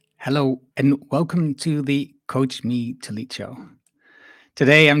Hello, and welcome to the Coach Me to Lead show.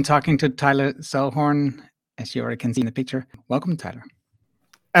 Today, I'm talking to Tyler Sellhorn, as you already can see in the picture. Welcome, Tyler.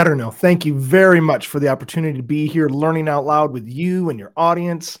 I don't know. Thank you very much for the opportunity to be here learning out loud with you and your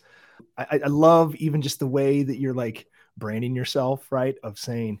audience. I love even just the way that you're like branding yourself, right? Of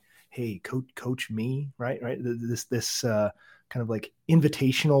saying, hey, coach me, right? This kind of like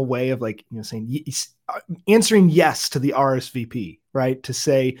invitational way of like, saying, answering yes to the RSVP, right? To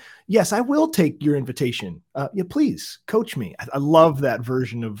say, yes, I will take your invitation. Yeah, please coach me. I love that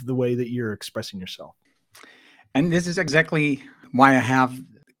version of the way that you're expressing yourself. And this is exactly why I have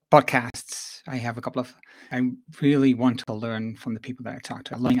podcasts. I have a couple of, I really want to learn from the people that I talk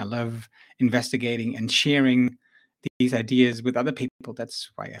to. I love investigating and sharing these ideas with other people.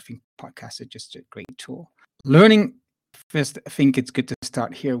 That's why I think podcasts are just a great tool. Learning, first, I think it's good to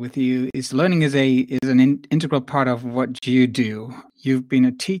start here with you. Learning is an integral part of what you do. You've been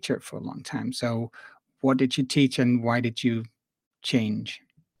a teacher for a long time. So what did you teach and why did you change?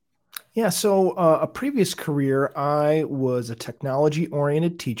 Yeah, so a previous career, I was a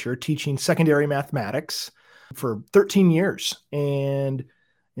technology-oriented teacher teaching secondary mathematics for 13 years. And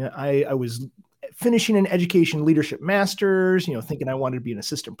I was finishing an education leadership master's, thinking I wanted to be an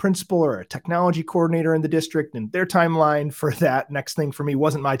assistant principal or a technology coordinator in the district. And their timeline for that next thing for me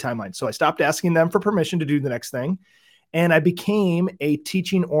wasn't my timeline. So I stopped asking them for permission to do the next thing. And I became a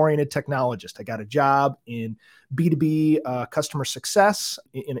teaching-oriented technologist. I got a job in B2B customer success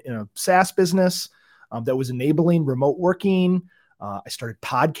in a SaaS business that was enabling remote working. I started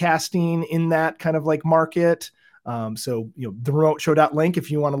podcasting in that kind of like market. So, the remote show.link if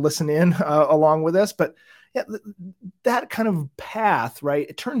you want to listen in along with us. But yeah, that kind of path, right?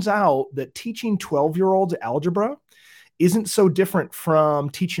 It turns out that teaching 12-year-olds algebra isn't so different from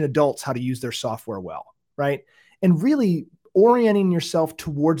teaching adults how to use their software well, right? And really orienting yourself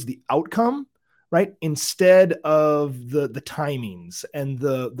towards the outcome, right? Instead of the timings and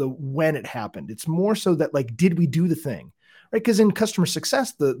the when it happened. It's more so that like, did we do the thing, right? Because in customer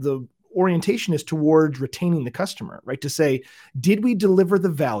success, the orientation is towards retaining the customer, right? To say, did we deliver the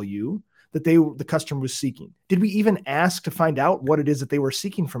value that the customer was seeking? Did we even ask to find out what it is that they were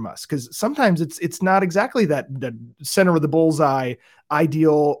seeking from us? Because sometimes it's not exactly that center of the bullseye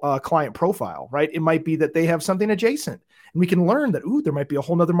ideal client profile, right? It might be that they have something adjacent, and we can learn that there might be a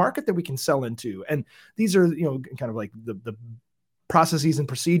whole nother market that we can sell into. And these are kind of like the processes and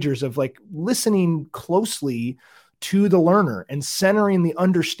procedures of like listening closely to the learner and centering the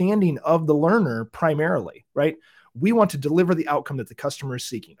understanding of the learner primarily, right? We want to deliver the outcome that the customer is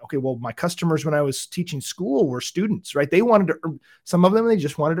seeking. Okay, well, my customers when I was teaching school were students, right? They wanted to, some of them, they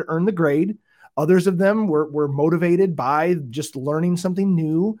just wanted to earn the grade. Others of them were motivated by just learning something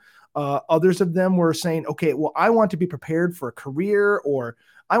new. Others of them were saying, okay, well, I want to be prepared for a career, or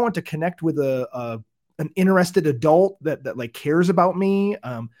I want to connect with an interested adult that like cares about me.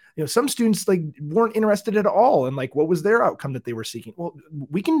 Some students like weren't interested at all. And like, what was their outcome that they were seeking? Well,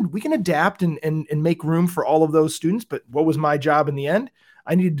 we can adapt and make room for all of those students. But what was my job in the end?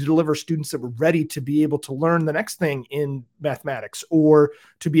 I needed to deliver students that were ready to be able to learn the next thing in mathematics, or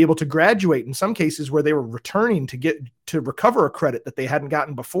to be able to graduate in some cases where they were returning to recover a credit that they hadn't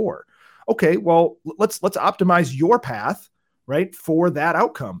gotten before. Okay, well, let's optimize your path, right, for that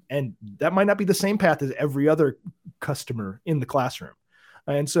outcome. And that might not be the same path as every other customer in the classroom.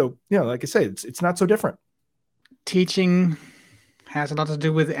 And so, like I say, it's not so different. Teaching has a lot to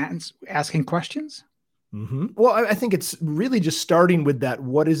do with asking questions. Mm-hmm. Well, I think it's really just starting with that.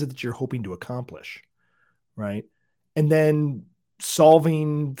 What is it that you're hoping to accomplish? Right. And then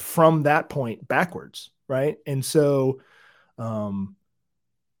solving from that point backwards. Right. And so, one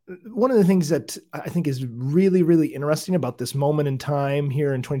of the things that I think is really, really interesting about this moment in time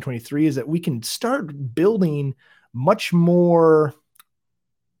here in 2023 is that we can start building much more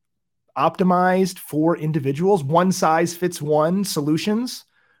optimized for individuals, one size fits one solutions,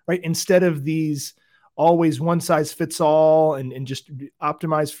 right? Instead of these always one size fits all and just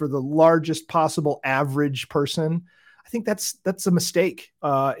optimize for the largest possible average person. I think that's a mistake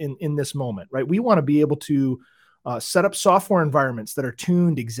in this moment, right? We want to be able to set up software environments that are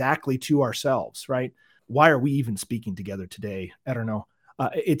tuned exactly to ourselves, right? Why are we even speaking together today? I don't know.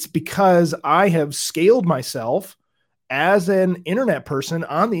 It's because I have scaled myself as an internet person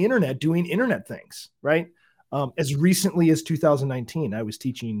on the internet doing internet things, right? As recently as 2019, I was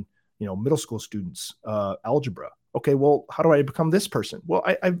teaching, middle school students algebra. Okay, well, how do I become this person? Well,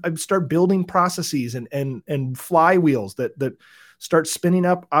 I start building processes and flywheels that start spinning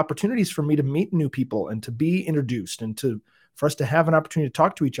up opportunities for me to meet new people and to be introduced and for us to have an opportunity to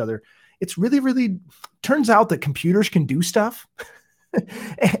talk to each other. It's really, really turns out that computers can do stuff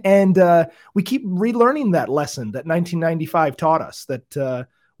And we keep relearning that lesson that 1995 taught us, that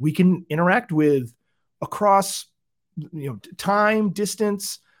we can interact with across, time,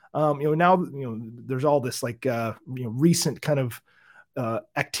 distance. Now, there's all this like, recent kind of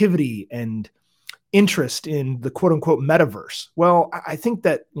activity and interest in the quote unquote metaverse. Well, I think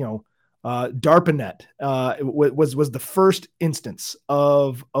that, DARPANET was the first instance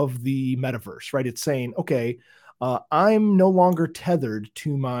of the metaverse, right? It's saying, okay, I'm no longer tethered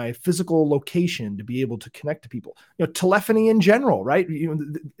to my physical location to be able to connect to people. Telephony in general, right?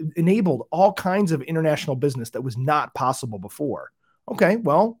 Enabled all kinds of international business that was not possible before. Okay,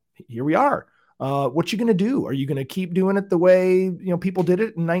 well, here we are. What you going to do? Are you going to keep doing it the way people did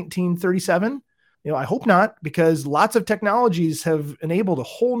it in 1937? I hope not, because lots of technologies have enabled a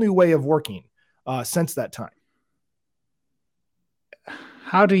whole new way of working since that time.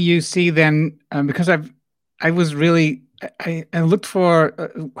 How do you see then? Because I looked for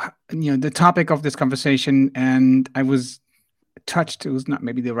the topic of this conversation, and I was touched. It was not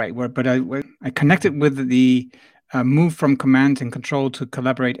maybe the right word, but I connected with the move from command and control to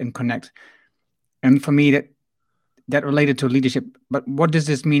collaborate and connect. And for me, that related to leadership. But what does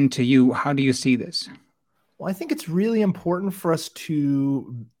this mean to you? How do you see this? Well, I think it's really important for us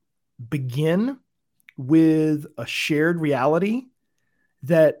to begin with a shared reality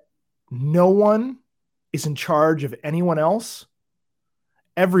that no one is in charge of anyone else.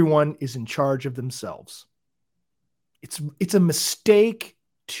 Everyone is in charge of themselves. It's a mistake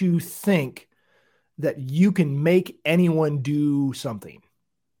to think that you can make anyone do something,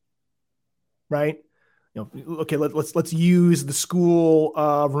 right? Okay, let's use the school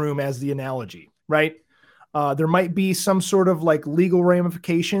room as the analogy, right? There might be some sort of like legal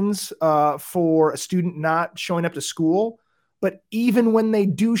ramifications for a student not showing up to school, but even when they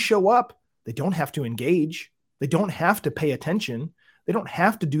do show up, they don't have to engage. They don't have to pay attention. They don't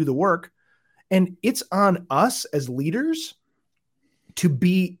have to do the work. And it's on us as leaders to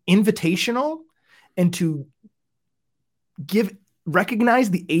be invitational and to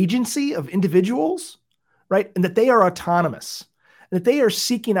recognize the agency of individuals, right? And that they are autonomous, and that they are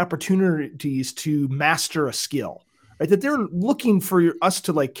seeking opportunities to master a skill, right? That they're looking for us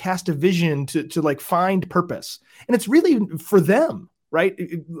to like cast a vision, to like find purpose. And it's really for them, right?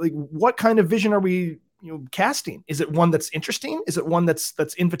 Like, what kind of vision are we casting? Is it one that's interesting? Is it one that's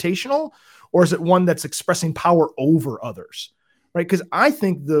invitational? Or is it one that's expressing power over others, right? Because I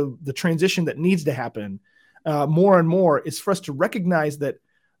think the transition that needs to happen more and more is for us to recognize that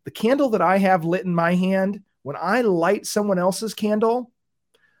the candle that I have lit in my hand, when I light someone else's candle,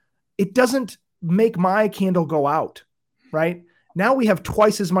 it doesn't make my candle go out, right? Now we have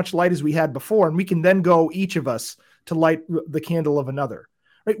twice as much light as we had before, and we can then go, each of us, to light the candle of another,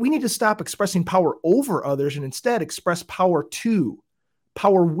 right? We need to stop expressing power over others and instead express power to,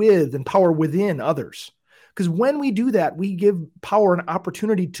 power with, and power within others. Because when we do that, we give power an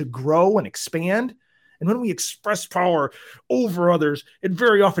opportunity to grow and expand. And when we express power over others, it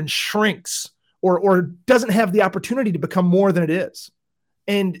very often shrinks or doesn't have the opportunity to become more than it is.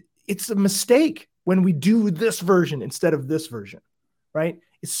 And it's a mistake when we do this version instead of this version, right?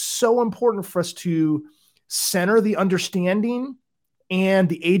 It's so important for us to center the understanding and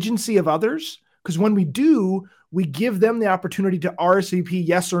the agency of others, because when we do, we give them the opportunity to RSVP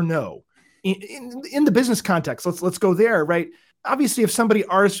yes or no. In the business context, let's go there, right? Obviously, if somebody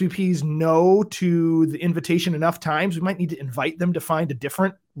RSVPs no to the invitation enough times, we might need to invite them to find a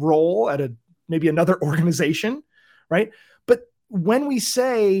different role at maybe another organization, right? But when we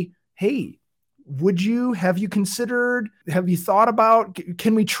say, hey, have you considered, have you thought about,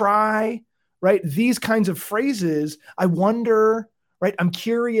 can we try, right? These kinds of phrases, I wonder, right? I'm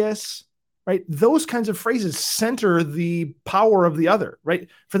curious, right? Those kinds of phrases center the power of the other, right?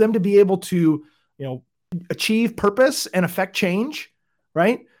 For them to be able to, achieve purpose and affect change,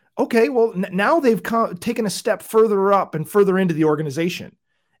 right? Okay, well, now they've taken a step further up and further into the organization.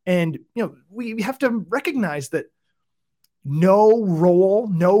 And, we have to recognize that no role,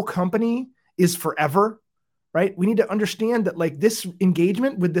 no company is forever, right? We need to understand that like this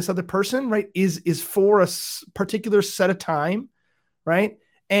engagement with this other person, right, is for a particular set of time, right?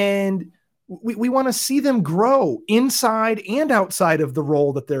 And we want to see them grow inside and outside of the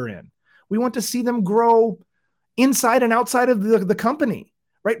role that they're in. We want to see them grow inside and outside of the company,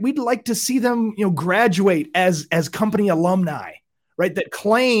 right? We'd like to see them, graduate as company alumni, right? That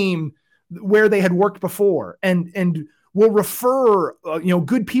claim where they had worked before and will refer,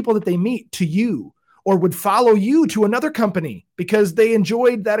 good people that they meet to you, or would follow you to another company because they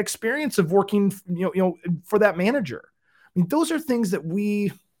enjoyed that experience of working, for that manager. I mean, those are things that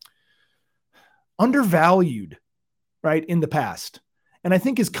we undervalued, right, in the past. and I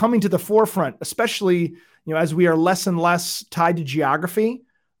think is coming to the forefront, especially, as we are less and less tied to geography,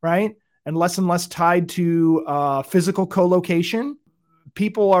 right? And less tied to physical co-location.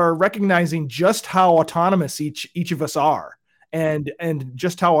 People are recognizing just how autonomous each of us are, and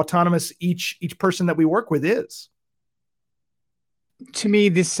just how autonomous each person that we work with is. To me,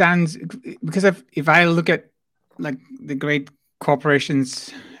 this sounds, because if I look at like the great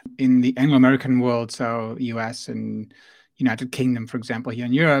corporations in the Anglo-American world, so US and United Kingdom, for example, here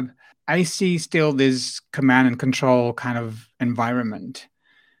in Europe, I see still this command and control kind of environment.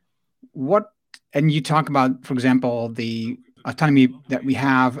 And you talk about, for example, the autonomy that we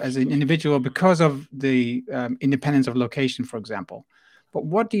have as an individual because of the independence of location, for example. But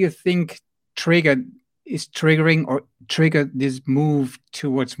what do you think triggering this move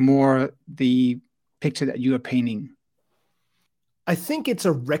towards more the picture that you are painting? I think it's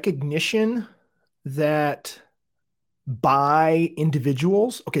a recognition that by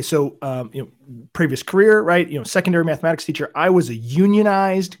individuals. Okay, so previous career, right? Secondary mathematics teacher. I was a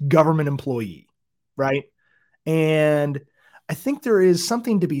unionized government employee, right? And I think there is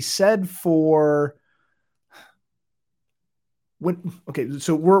something to be said for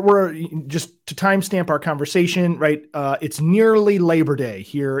so we're just to timestamp our conversation, right? It's nearly Labor Day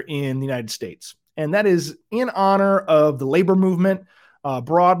here in the United States, and that is in honor of the labor movement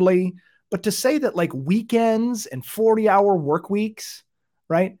broadly. But to say that like weekends and 40-hour work weeks,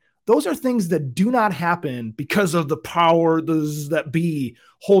 right? Those are things that do not happen because of the powers that be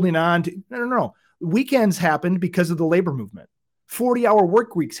holding on to. No. Weekends happened because of the labor movement. 40-hour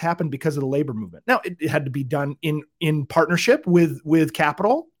work weeks happened because of the labor movement. Now, it had to be done in partnership with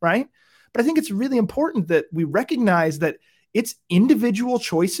capital, right? But I think it's really important that we recognize that it's individual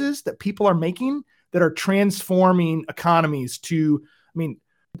choices that people are making that are transforming economies to,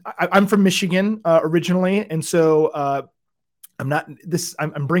 I'm from Michigan originally, and so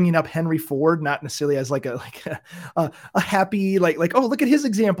I'm bringing up Henry Ford, not necessarily as like a happy, like, oh, look at his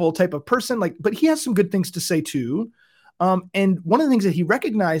example type of person, but he has some good things to say too. And one of the things that he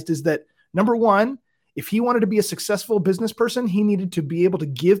recognized is that, number one, if he wanted to be a successful business person, he needed to be able to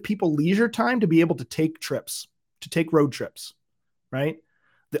give people leisure time to be able to take road trips, right?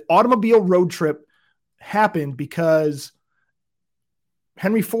 The automobile road trip happened because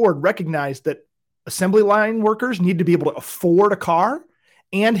Henry Ford recognized that assembly line workers need to be able to afford a car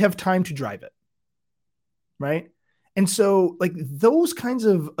and have time to drive it, right? And so like those kinds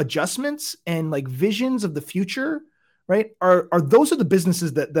of adjustments and like visions of the future, right, are those are the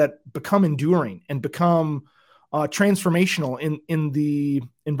businesses that become enduring and become transformational in the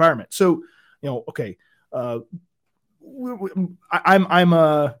environment. So, okay, I'm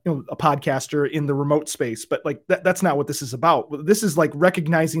a podcaster in the remote space, but like that's not what this is about. This is like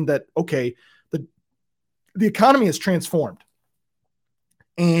recognizing that, okay, the economy is transformed,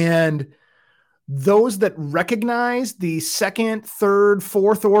 and those that recognize the second, third,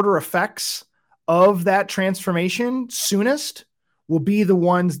 fourth order effects of that transformation soonest will be the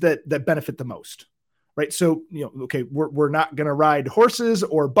ones that benefit the most, right? So, okay, we're not going to ride horses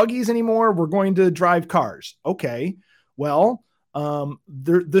or buggies anymore. We're going to drive cars. Okay, well,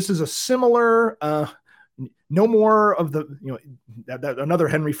 this is a similar, no more of the, another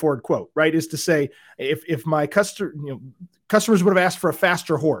Henry Ford quote, right, is to say, if my customers would have asked for a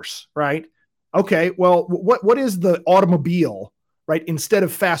faster horse, right? Okay, well, what is the automobile, right, instead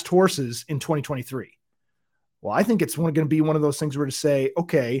of fast horses in 2023? Well, I think it's going to be one of those things where to say,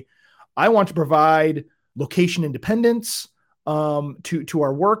 okay, I want to provide location independence to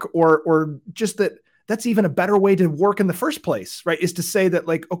our work, or just that's even a better way to work in the first place, right? Is to say that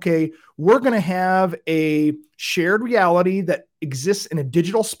like, okay, we're going to have a shared reality that exists in a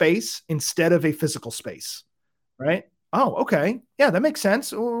digital space instead of a physical space, right? Oh, okay. Yeah, that makes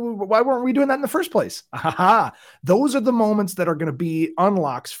sense. Why weren't we doing that in the first place? Aha. Those are the moments that are going to be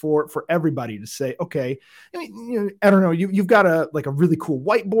unlocks for everybody to say, okay, I don't know, you've got a really cool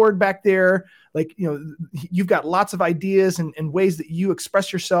whiteboard back there. Like, you've got lots of ideas and ways that you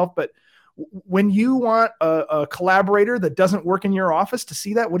express yourself. But when you want a collaborator that doesn't work in your office to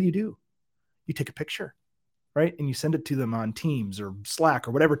see that, what do? You take a picture, right? And you send it to them on Teams or Slack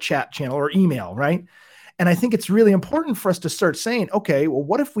or whatever chat channel or email, right? And I think it's really important for us to start saying, okay, well,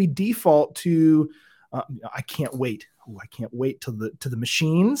 what if we default to, I can't wait. I can't wait till the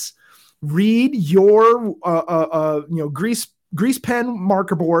machines read your, grease pen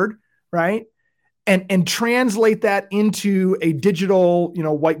marker board, right? And translate that into a digital,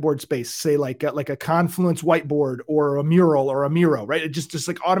 whiteboard space, say like a Confluence whiteboard or a mural or a Miro, right? It just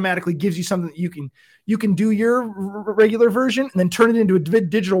like automatically gives you something that you can do your regular version and then turn it into a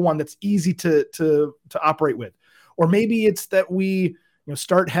digital one that's easy to operate with. Or maybe it's that we,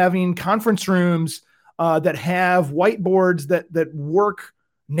 start having conference rooms that have whiteboards that work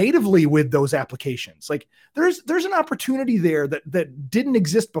natively with those applications. Like there's an opportunity there that didn't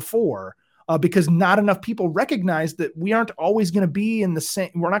exist before because not enough people recognize that we aren't always going to be in the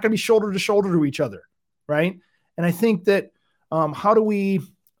same. We're not going to be shoulder to shoulder to each other, right? And I think that how do we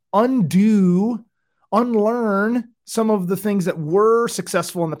unlearn some of the things that were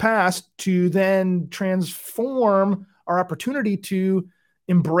successful in the past to then transform our opportunity to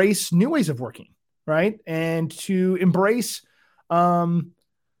embrace new ways of working, right? And to embrace,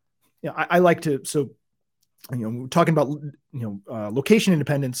 I like to, talking about, location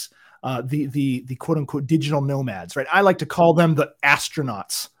independence, the quote unquote digital nomads, right? I like to call them the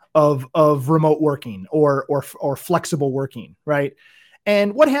astronauts of remote working or flexible working, right?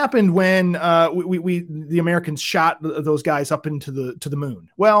 And what happened when the Americans shot those guys up into the moon?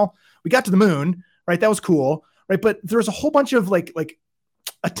 Well, we got to the moon, right? That was cool, right? But there's a whole bunch of like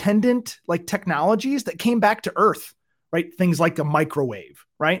attendant like technologies that came back to Earth, right? Things like a microwave,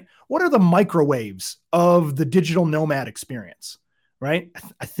 right? What are the microwaves of the digital nomad experience, right?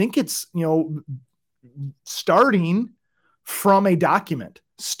 I think it's starting from a document,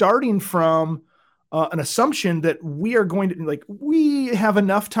 starting from an assumption that we are going to we have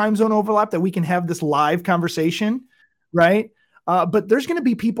enough time zone overlap that we can have this live conversation, right? But there's going to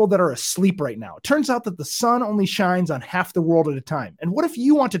be people that are asleep right now. It turns out that the sun only shines on half the world at a time. And what if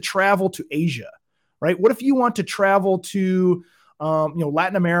you want to travel to Asia, right? What if you want to travel to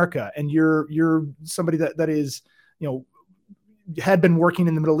Latin America and you're somebody that is had been working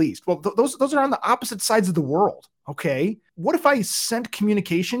in the Middle East? Well, those are on the opposite sides of the world. Okay, what if I sent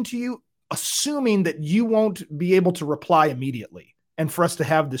communication to you, assuming that you won't be able to reply immediately and for us to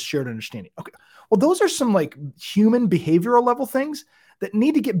have this shared understanding? Okay. Well, those are some like human behavioral level things that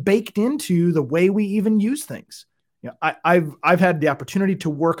need to get baked into the way we even use things. I've had the opportunity to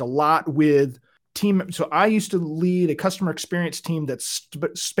work a lot with team. So I used to lead a customer experience team that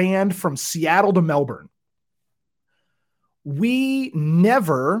spanned from Seattle to Melbourne. We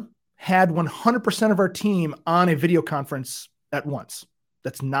never had 100% of our team on a video conference at once.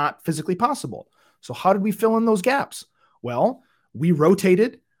 That's not physically possible. So how did we fill in those gaps? Well, we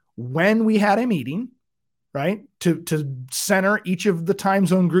rotated when we had a meeting, right? To center each of the time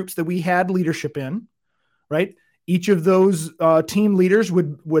zone groups that we had leadership in, right? Each of those team leaders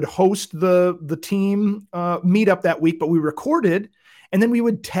would host the team meetup that week, but we recorded, and then we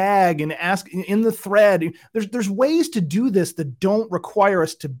would tag and ask in the thread. There's ways to do this that don't require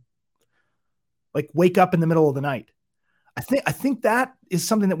us to like wake up in the middle of the night. I think that is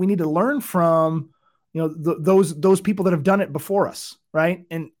something that we need to learn from, those people that have done it before us, right?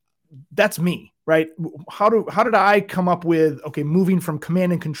 And that's me, right? How did I come up with moving from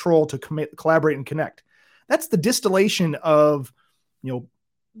command and control to collaborate and connect? That's the distillation of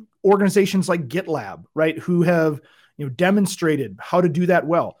organizations like GitLab, right? Who have demonstrated how to do that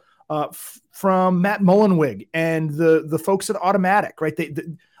well. From Matt Mullenweg and the folks at Automatic, right?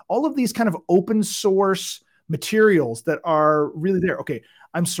 All of these kind of open source materials that are really there. Okay,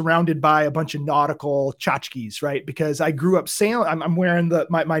 I'm surrounded by a bunch of nautical tchotchkes, right? Because I grew up sailing. I'm wearing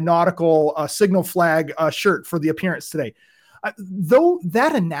my nautical signal flag shirt for the appearance today. Though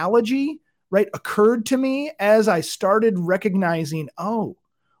that analogy, right, occurred to me as I started recognizing,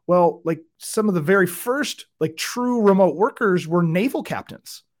 like some of the very first like true remote workers were naval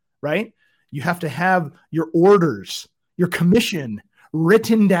captains, right? You have to have your orders, your commission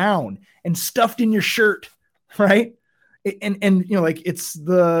written down and stuffed in your shirt, right? And it's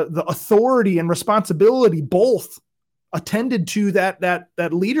the authority and responsibility both attended to that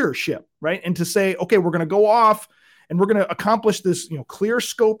leadership, right? And to say, okay, we're going to go off and we're going to accomplish this, clear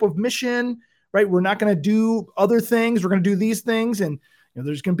scope of mission, right? We're not going to do other things. We're going to do these things. And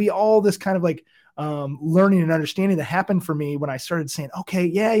there's going to be all this kind of like learning and understanding that happened for me when I started saying, okay,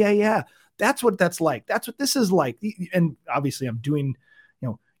 yeah. That's what that's like. That's what this is like. And obviously I'm doing,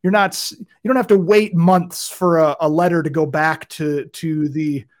 you don't have to wait months for a letter to go back to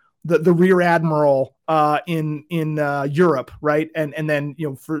the rear admiral in Europe, right? And then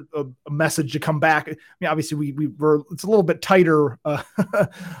for a message to come back. I mean, obviously it's a little bit tighter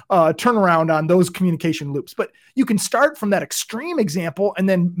turnaround on those communication loops, but you can start from that extreme example and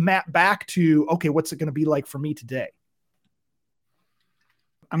then map back to, okay, what's it going to be like for me today?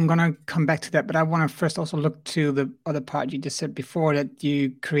 I'm going to come back to that, but I want to first also look to the other part you just said before, that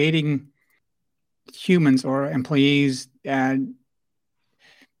you creating humans or employees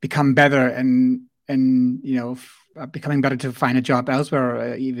become better and becoming better to find a job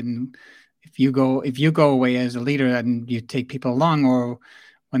elsewhere. Even if you go away as a leader and you take people along, or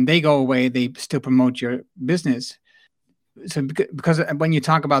when they go away, they still promote your business. So because when you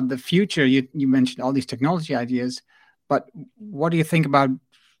talk about the future, you mentioned all these technology ideas, but what do you think about,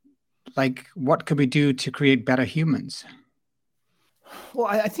 like, what could we do to create better humans? Well,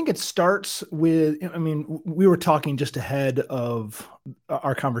 I think it starts with, I mean, we were talking just ahead of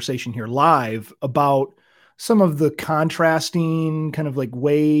our conversation here live about some of the contrasting kind of like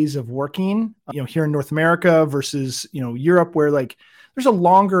ways of working, here in North America versus, Europe, where like there's a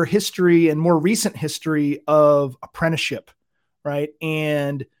longer history and more recent history of apprenticeship, right?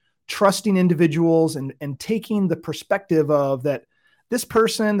 And trusting individuals and taking the perspective of that this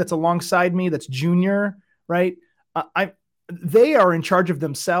person that's alongside me, that's junior, right? They are in charge of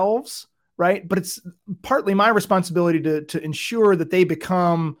themselves, right? But it's partly my responsibility to ensure that they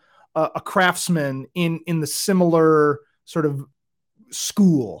become a craftsman in the similar sort of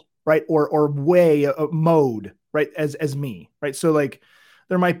school, right? Or way, mode, right? As me, right? So like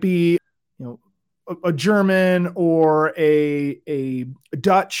there might be, a German or a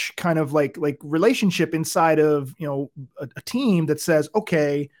Dutch kind of like relationship inside of, a team that says,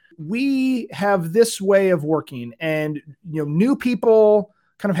 okay, we have this way of working, and new people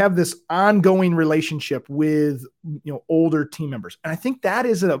kind of have this ongoing relationship with older team members. And I think that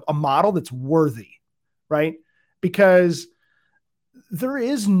is a model that's worthy, right? Because there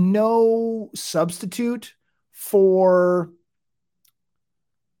is no substitute for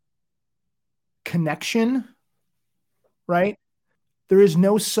connection, right? There is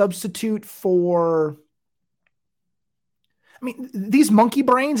no substitute for, I mean, these monkey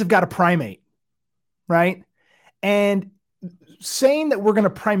brains have got a primate, right? And saying that we're going to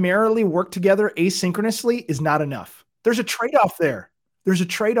primarily work together asynchronously is not enough. There's a trade-off there.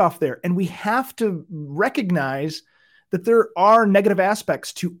 And we have to recognize that there are negative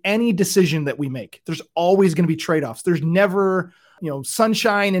aspects to any decision that we make. There's always going to be trade-offs. There's never,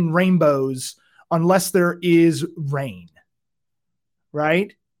 sunshine and rainbows unless there is rain,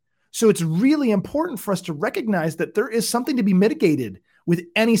 right? So it's really important for us to recognize that there is something to be mitigated with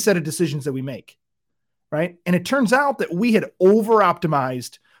any set of decisions that we make, right? And it turns out that we had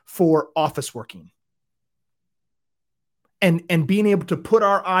over-optimized for office working and being able to put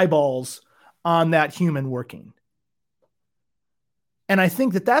our eyeballs on that human working. And I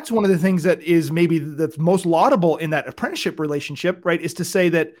think that that's one of the things that is maybe that's most laudable in that apprenticeship relationship, right? Is to say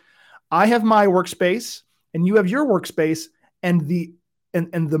that I have my workspace and you have your workspace, and the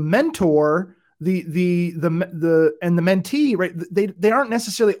mentor, the mentee, right? They aren't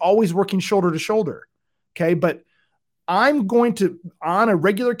necessarily always working shoulder to shoulder. Okay. But I'm going to, on a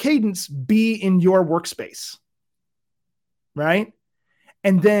regular cadence, be in your workspace. Right.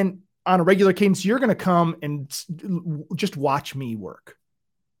 And then on a regular cadence, you're going to come and just watch me work.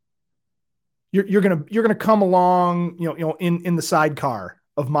 You're going to come along, in the sidecar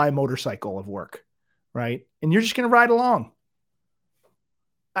of my motorcycle of work. Right. And you're just going to ride along.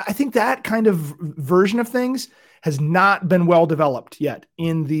 I think that kind of version of things has not been well developed yet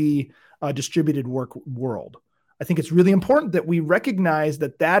in the distributed work world. I think it's really important that we recognize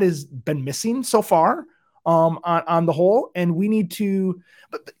that has been missing so far on the whole. And we need to,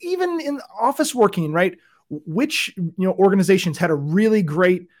 but even in office working, right? Which, organizations had a really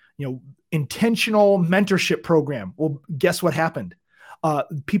great, intentional mentorship program? Well, guess what happened?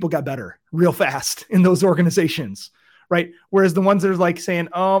 People got better real fast in those organizations. Right. Whereas the ones that are like saying,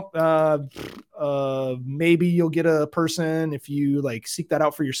 maybe you'll get a person if you like seek that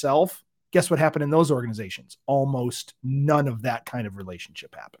out for yourself. Guess what happened in those organizations? Almost none of that kind of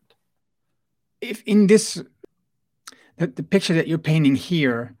relationship happened. If in this, the picture that you're painting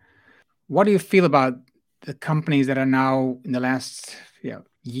here, what do you feel about the companies that are now in the last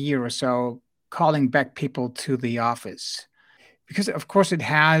year or so calling back people to the office? Because of course it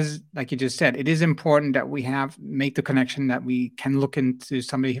has, like you just said, it is important that we make the connection, that we can look into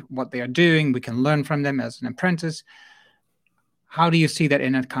somebody, what they are doing. We can learn from them as an apprentice. How do you see that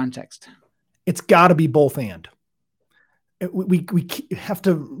in that context? It's got to be both and. We have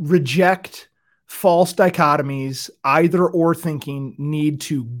to reject false dichotomies, either or thinking need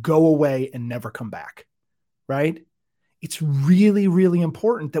to go away and never come back, right? It's really, really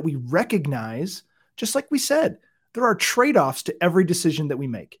important that we recognize, just like we said, there are trade-offs to every decision that we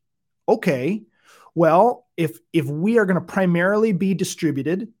make. Okay, well, if we are going to primarily be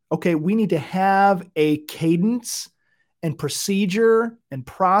distributed, okay, we need to have a cadence and procedure and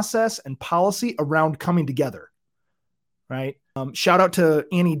process and policy around coming together, right? Shout out to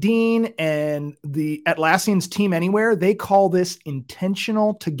Annie Dean and the Atlassian's Team Anywhere. They call this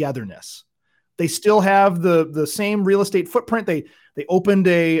intentional togetherness. They still have the same real estate footprint. They opened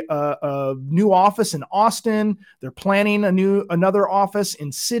a new office in Austin. They're planning another office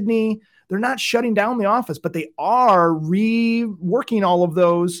in Sydney. they're not shutting down the office, but they are reworking all of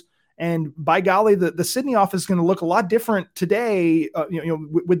those. And by golly, the Sydney office is going to look a lot different today,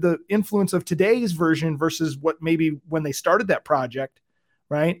 with the influence of today's version versus what maybe when they started that project,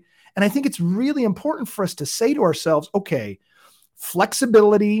 right? And I think it's really important for us to say to ourselves, okay,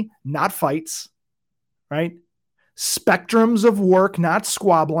 flexibility, not fights, right? Spectrums of work, not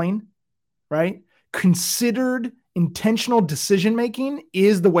squabbling, right? Considered intentional decision-making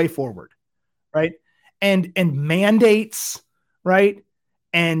is the way forward, right? And mandates, right?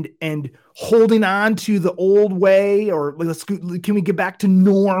 And holding on to the old way, or can we get back to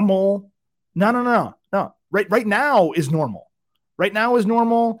normal? No. Right now is normal. Right now is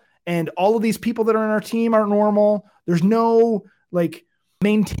normal. And all of these people that are in our team are normal. There's no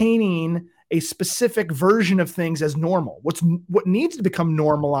maintaining a specific version of things as normal. What needs to become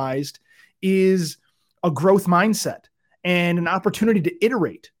normalized is a growth mindset and an opportunity to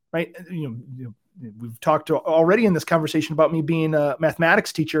iterate, right? We've talked already in this conversation about me being a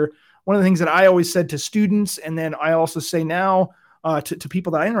mathematics teacher. One of the things that I always said to students, and then I also say now to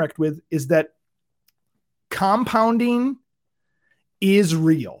people that I interact with, is that compounding is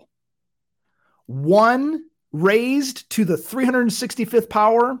real. 1 raised to the 365th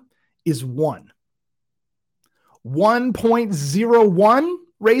power is 1. 1.01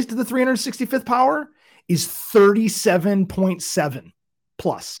 raised to the 365th power is 37.7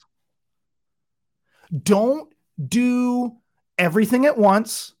 plus. Don't do everything at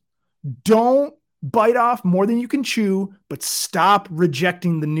once. Don't bite off more than you can chew, but stop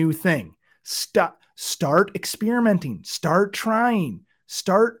rejecting the new thing. Start experimenting, start trying,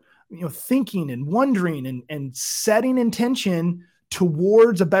 start thinking and wondering and setting intention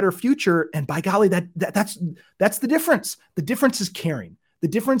towards a better future. And by golly, that's the difference. The difference is caring. The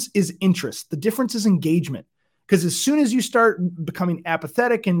difference is interest. The difference is engagement. Because as soon as you start becoming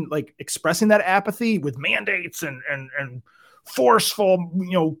apathetic and expressing that apathy with mandates and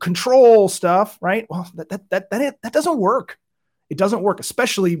forceful, control stuff, right? Well, that doesn't work. It doesn't work,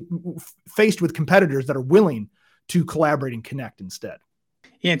 especially faced with competitors that are willing to collaborate and connect instead.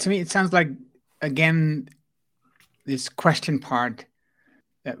 Yeah, to me, it sounds like, again, this question part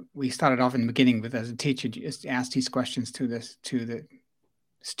that we started off in the beginning with as a teacher, just ask these questions to the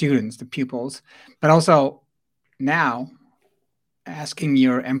students, the pupils, but also now asking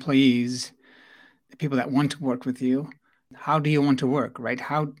your employees, the people that want to work with you, how do you want to work, right?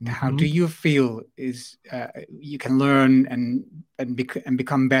 How do you feel is you can learn and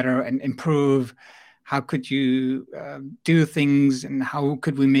become better and improve? How could you do things, and how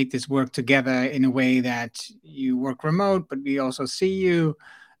could we make this work together in a way that you work remote, but we also see you,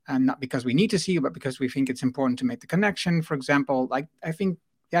 and not because we need to see you, but because we think it's important to make the connection, for example. I think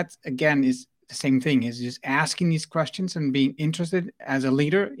that, again, is the same thing, is just asking these questions and being interested as a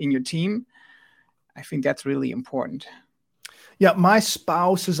leader in your team. I think that's really important. Yeah, my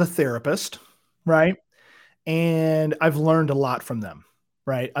spouse is a therapist, right? And I've learned a lot from them,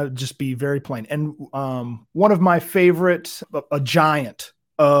 right? I'll just be very plain. And one of my favorite, a giant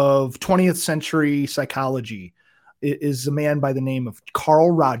of 20th century psychology, is a man by the name of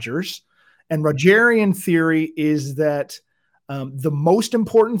Carl Rogers. And Rogerian theory is that the most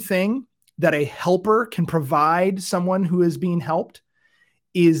important thing that a helper can provide someone who is being helped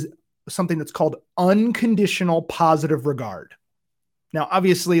is something that's called unconditional positive regard. Now,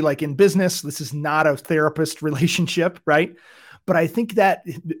 obviously, in business, this is not a therapist relationship, right? But I think that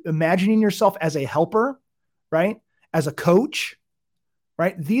imagining yourself as a helper, right? As a coach,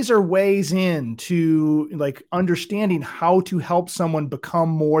 right? These are ways into understanding how to help someone become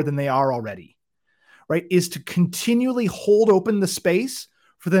more than they are already, right? Is to continually hold open the space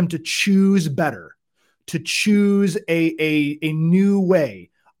for them to choose better, to choose a new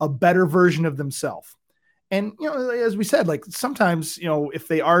way, a better version of themselves. And, as we said, sometimes, if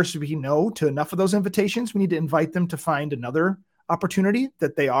they are speaking no to enough of those invitations, we need to invite them to find another opportunity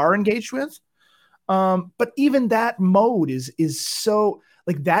that they are engaged with. But even that mode is so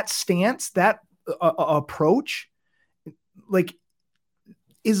that stance, that approach,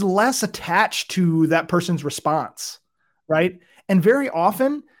 is less attached to that person's response, right? And very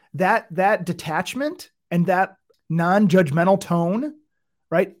often that detachment and that non-judgmental tone,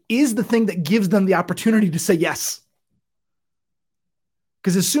 right, is the thing that gives them the opportunity to say yes.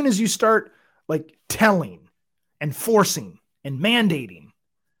 Because as soon as you start telling and forcing and mandating,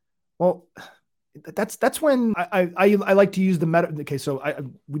 well, that's when I like to use the meta. Okay, so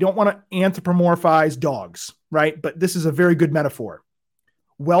we don't want to anthropomorphize dogs, right? But this is a very good metaphor.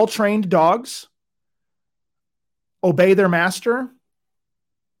 Well-trained dogs obey their master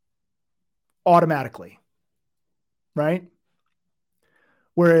automatically, right?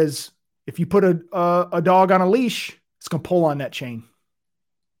 Whereas If you put a dog on a leash, it's going to pull on that chain.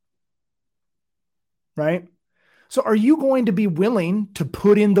 Right? So are you going to be willing to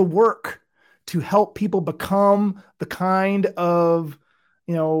put in the work to help people become the kind of,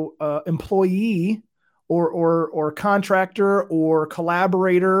 employee or contractor or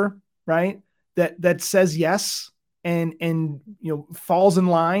collaborator, right? That says yes and falls in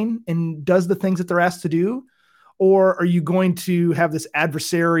line and does the things that they're asked to do? Or are you going to have this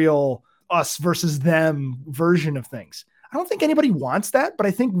adversarial us versus them version of things? I don't think anybody wants that, but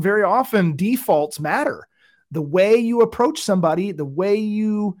I think very often defaults matter. The way you approach somebody, the way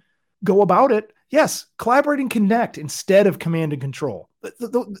you go about it. Yes, collaborate and connect instead of command and control.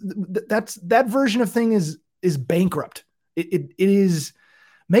 That version of thing is bankrupt. It is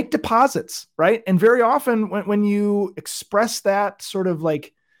make deposits, right? And very often when you express that sort of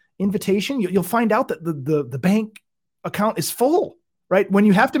like invitation, you'll find out that the bank account is full, right? When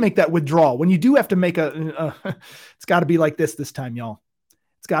you have to make that withdrawal, when you do have to make it's got to be like this time, y'all.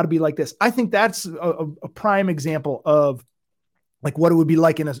 It's got to be like this. I think that's a prime example of like what it would be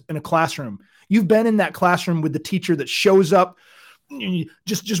like in a classroom. You've been in that classroom with the teacher that shows up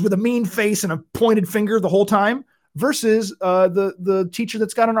just with a mean face and a pointed finger the whole time versus the teacher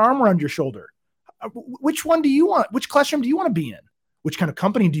that's got an arm around your shoulder. Which one do you want? Which classroom do you want to be in? Which kind of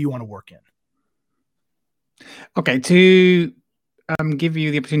company do you want to work in? Okay, to give you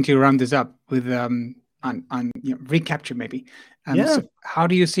the opportunity to round this up with on recapture maybe. So how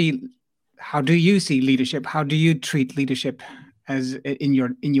do you see leadership? How do you treat leadership as in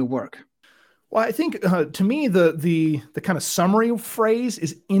your work? Well, I think to me the kind of summary phrase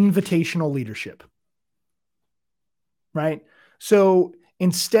is invitational leadership, right? So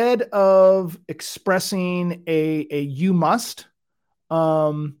instead of expressing a you must,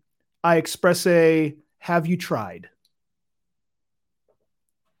 I express a have you tried?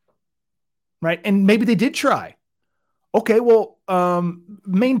 Right? And maybe they did try. Okay, well,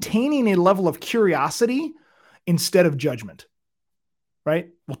 maintaining a level of curiosity instead of judgment, right?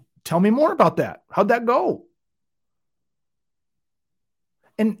 Well, tell me more about that. How'd that go?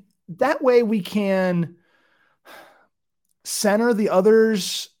 And that way we can center the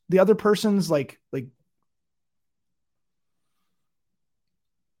other person's like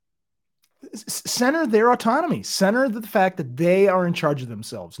center their autonomy, center the fact that they are in charge of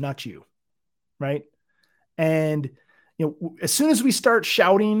themselves, not you, right? And as soon as we start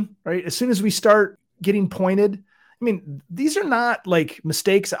shouting, right? As soon as we start getting pointed, I mean, these are not like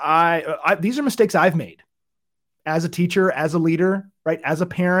mistakes. These are mistakes I've made as a teacher, as a leader, right? As a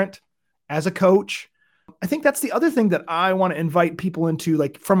parent, as a coach. I think that's the other thing that I want to invite people into,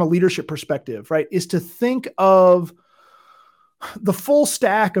 like from a leadership perspective, right? Is to think of the full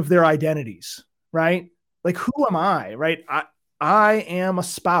stack of their identities, right? Like, who am I, right? I am a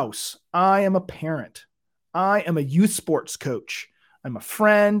spouse. I am a parent. I am a youth sports coach. I'm a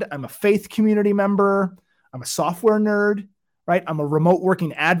friend. I'm a faith community member. I'm a software nerd, right? I'm a remote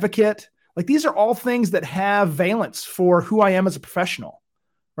working advocate. Like, these are all things that have valence for who I am as a professional,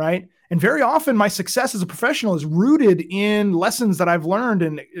 right? And very often my success as a professional is rooted in lessons that I've learned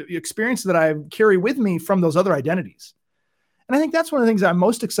and experiences that I carry with me from those other identities. And I think that's one of the things I'm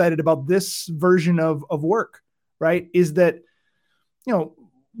most excited about this version of work, right? Is that,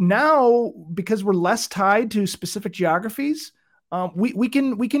 now, because we're less tied to specific geographies, we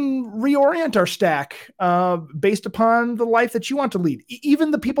can reorient our stack based upon the life that you want to lead.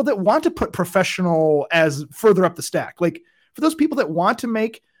 Even the people that want to put professional as further up the stack, like for those people that want to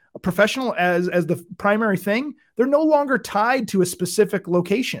make a professional as the primary thing, they're no longer tied to a specific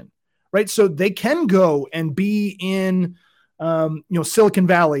location, right? So they can go and be in Silicon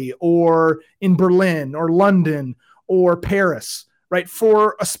Valley or in Berlin or London or Paris, right?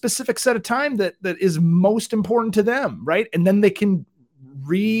 For a specific set of time that is most important to them, right? And then they can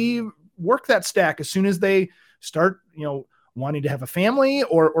rework that stack as soon as they start, wanting to have a family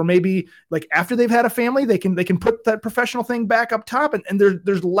or maybe like after they've had a family, they can put that professional thing back up top. And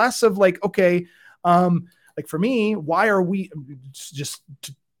there's less of like, okay, like for me, why are we just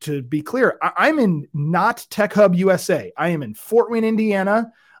to be clear, I'm in not Tech Hub USA. I am in Fort Wayne,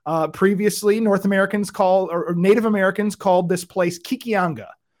 Indiana. Previously, North Americans or Native Americans called this place Kikianga,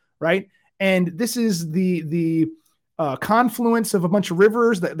 right? And this is the confluence of a bunch of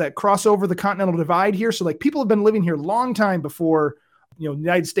rivers that cross over the Continental Divide here. So like people have been living here a long time before, the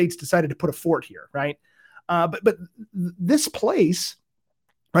United States decided to put a fort here, right? But this place,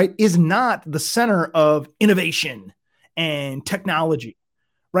 right, is not the center of innovation and technology,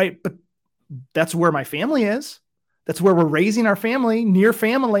 right? But that's where my family is. That's where we're raising our family, near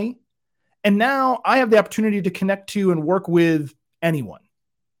family. And now I have the opportunity to connect to and work with anyone,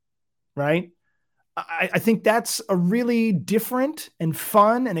 right? I think that's a really different and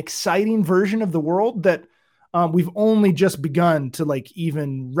fun and exciting version of the world that we've only just begun to like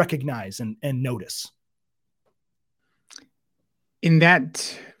even recognize and notice. In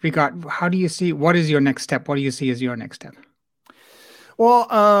that regard, how do you see, what is your next step? What do you see as your next step?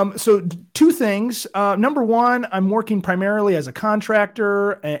 Well, so two things. Number one, I'm working primarily as a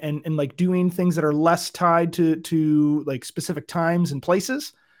contractor and like doing things that are less tied to like specific times and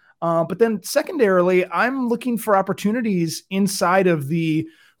places. But then secondarily, I'm looking for opportunities inside of the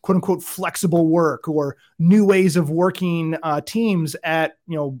quote unquote flexible work or new ways of working teams at,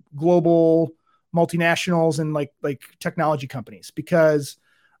 global multinationals and like technology companies, because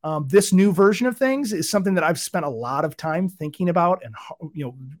this new version of things is something that I've spent a lot of time thinking about and,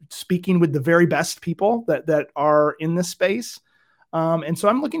 speaking with the very best people that are in this space. And so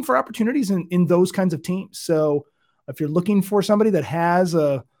I'm looking for opportunities in those kinds of teams. So if you're looking for somebody that has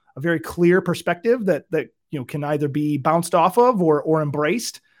a very clear perspective that can either be bounced off of or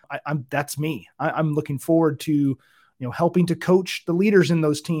embraced, that's me. I'm looking forward to helping to coach the leaders in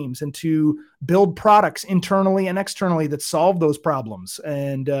those teams and to build products internally and externally that solve those problems.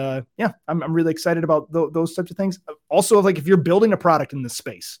 And I'm really excited about those types of things. Also, like if you're building a product in this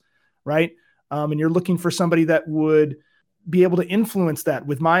space, right, and you're looking for somebody that would be able to influence that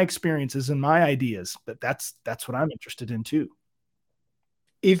with my experiences and my ideas, that's what I'm interested in too.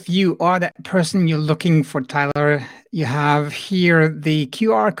 If you are that person you're looking for, Tyler, you have here the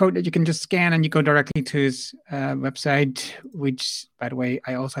QR code that you can just scan and you go directly to his website, which, by the way,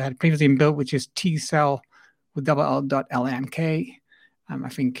 I also had previously built, which is tsell with LLK. I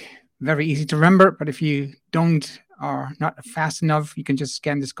think very easy to remember, but if you don't or not fast enough, you can just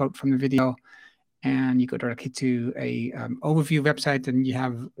scan this code from the video and you go directly to a overview website, and you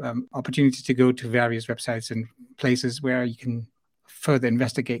have opportunities to go to various websites and places where you can further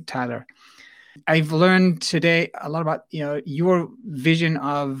investigate Tyler. I've learned today a lot about your vision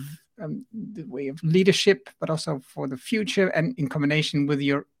of the way of leadership, but also for the future, and in combination with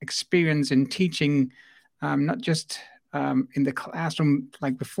your experience in teaching, not just in the classroom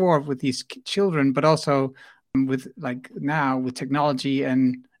like before with these children, but also with like now with technology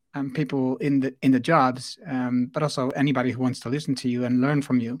and people in the jobs, but also anybody who wants to listen to you and learn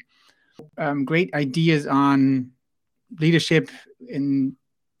from you. Great ideas on leadership, in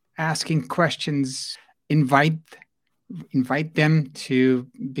asking questions, invite them to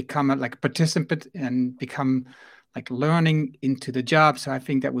become a participant and become like learning into the job. So I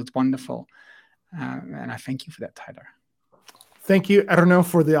think that was wonderful. And I thank you for that, Tyler. Thank you, Erno,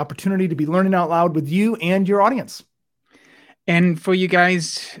 for the opportunity to be learning out loud with you and your audience. And for you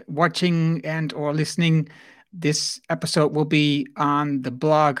guys watching and or listening, this episode will be on the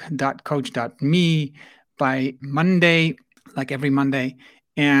blog.coach.me by Monday, like every Monday.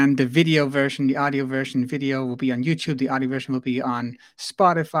 And the video version, the audio version video will be on YouTube. The audio version will be on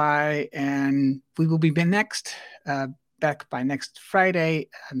Spotify. And we will be back by next Friday,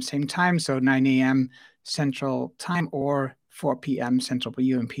 same time. So 9 a.m. Central Time or 4 p.m. Central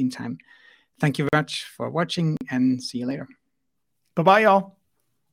European Time. Thank you very much for watching and see you later. Bye-bye, y'all.